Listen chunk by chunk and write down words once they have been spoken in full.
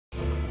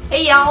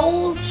Hey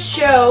y'all!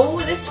 So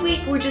this week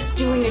we're just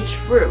doing a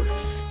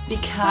truth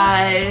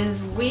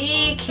because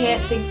we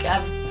can't think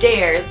of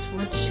dares,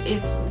 which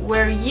is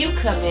where you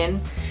come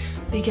in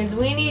because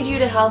we need you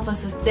to help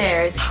us with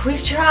dares.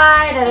 We've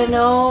tried, I don't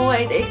know,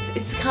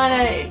 it's kind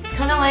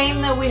of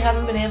lame that we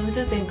haven't been able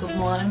to think of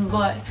one,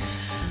 but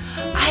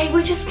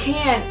we just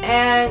can't,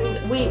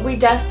 and we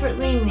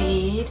desperately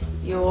need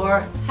your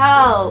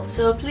help.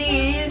 So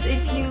please,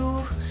 if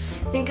you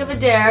think of a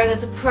dare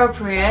that's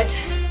appropriate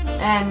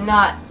and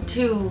not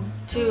too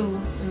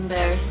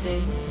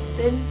embarrassing,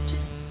 then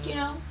just, you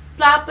know,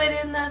 plop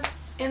it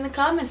in the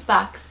comments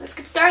box. Let's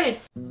get started.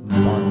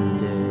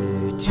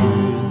 Monday,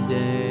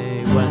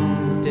 Tuesday,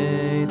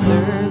 Wednesday,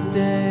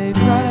 Thursday,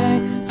 Friday,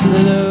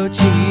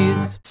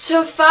 Solilocheese.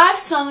 So 5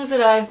 songs that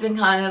I've been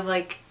kind of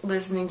like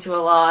listening to a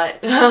lot.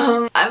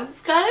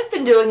 I've kind of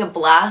been doing a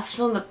blast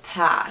from the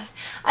past.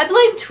 I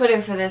blame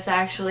Twitter for this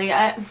actually.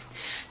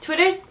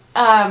 Twitter's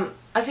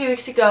a few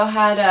weeks ago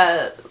had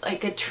a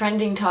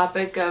trending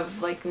topic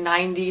of like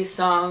 90s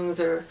songs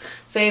or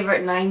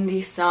favorite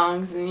 90s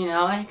songs, and you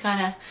know, it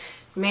kind of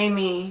made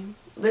me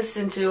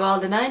listen to all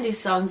the 90s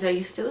songs I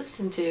used to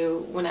listen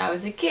to when I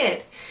was a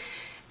kid.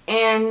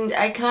 And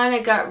I kind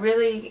of got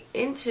really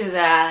into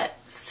that,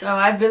 so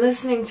I've been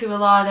listening to a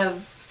lot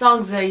of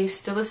songs that I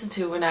used to listen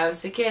to when I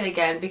was a kid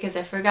again because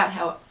I forgot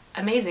how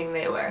amazing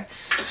they were.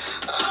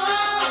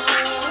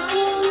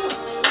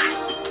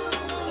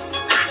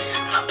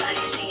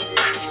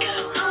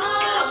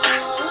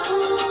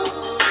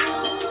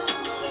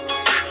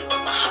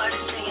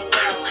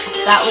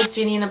 That was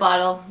Genie in a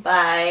Bottle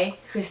by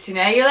Christina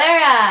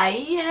Aguilera.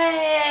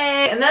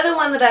 Yay! Another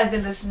one that I've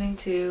been listening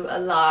to a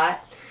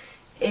lot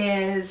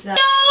is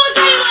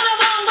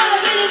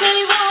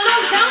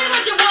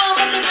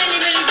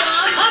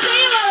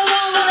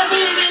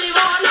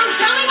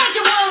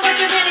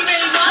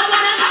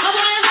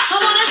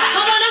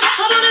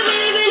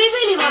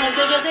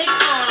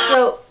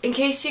So, in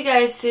case you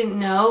guys didn't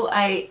know,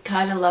 I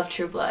kind of love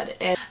True Blood,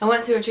 and I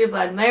went through a True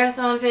Blood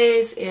marathon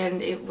phase,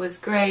 and it was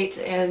great,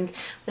 and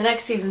the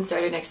next season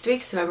started next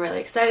week, so I'm really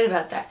excited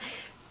about that.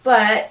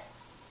 But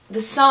the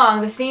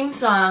theme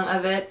song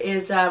of it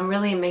is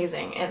really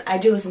amazing, and I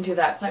do listen to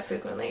that quite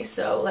frequently,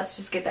 so let's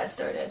just get that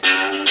started.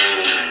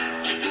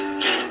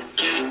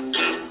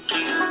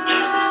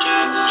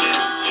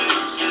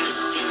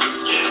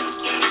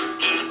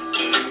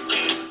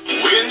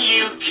 When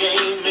you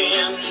came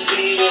in,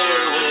 the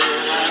air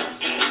went out,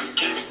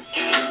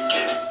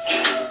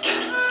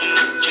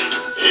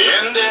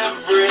 and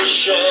every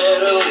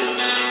shadow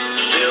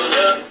filled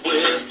up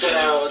with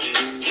doubt.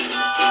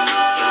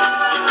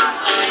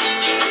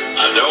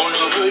 I don't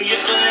know who you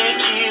think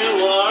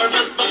you are,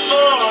 but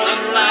before the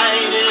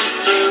night is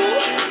through,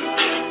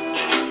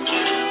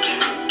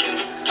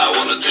 I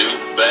wanna do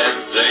bad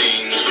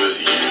things with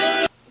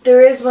you.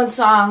 There is one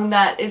song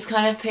that is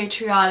kind of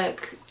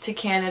patriotic to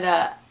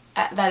Canada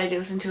that I do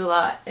listen to a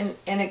lot, and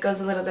it goes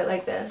a little bit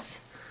like this.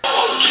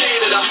 Oh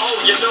Canada, oh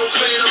you know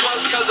fan of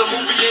us, cause a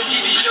movie and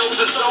TV shows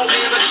are so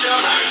amateur.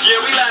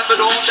 Yeah, we laugh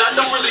it off, that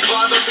don't really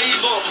bother me.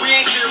 Look, we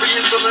ain't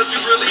serious unless we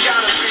really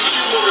gotta be.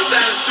 Humorous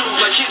attitude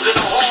like kids in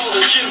the hall,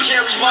 and Jim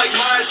Carrey, Mike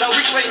Myers, how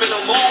we claiming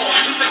them all.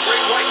 This is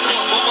great white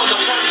north, home of the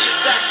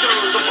funniest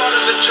actors, the front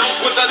of the joke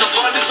with an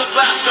abundance of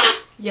laughter.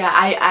 Yeah,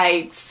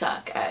 I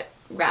suck at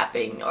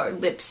rapping or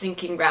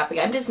lip-syncing rapping.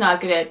 I'm just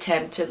not gonna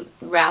attempt to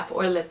rap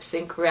or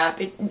lip-sync rap.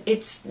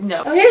 It's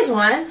no. Oh, here's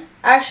one.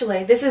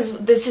 Actually, this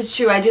is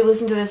true. I do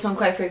listen to this one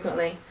quite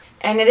frequently,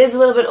 and it is a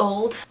little bit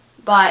old,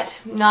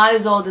 but not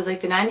as old as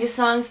like the 90s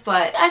songs.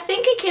 But I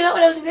think it came out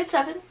when I was in grade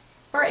 7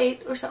 or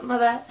 8 or something like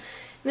that.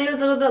 And it goes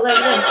a little bit like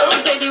this.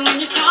 Oh, baby, when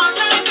you talk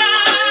like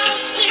that,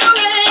 you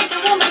make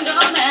a woman go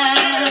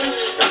mad.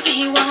 So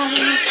be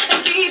wise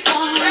and keep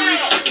on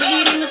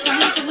reading the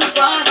signs that we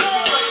brought in.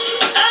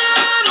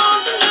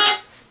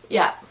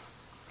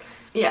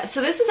 Yeah,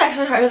 so this was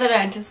actually harder than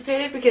I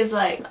anticipated because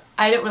like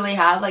I didn't really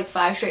have like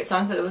 5 straight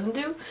songs that I listened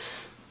to.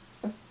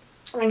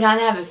 I kind of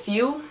have a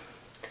few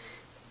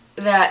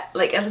that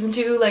like I listen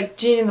to, like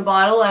Genie in the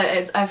Bottle.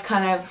 I've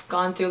kind of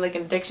gone through like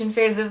an addiction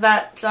phase of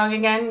that song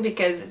again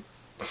because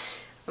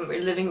I'm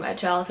reliving my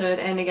childhood,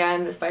 and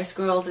again the Spice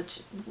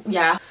Girls,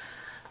 yeah.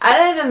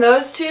 Other than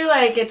those two,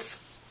 like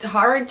it's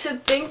hard to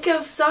think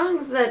of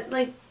songs that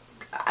like,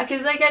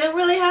 because like I don't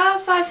really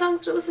have 5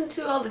 songs to listen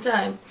to all the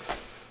time.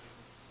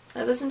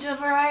 I listen to a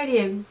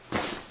variety.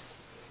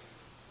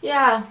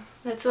 Yeah,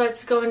 that's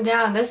what's going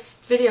down. This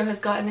video has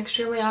gotten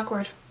extremely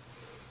awkward.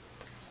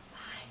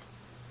 Bye.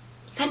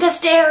 Send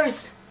us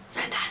dares!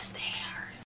 Send us dares!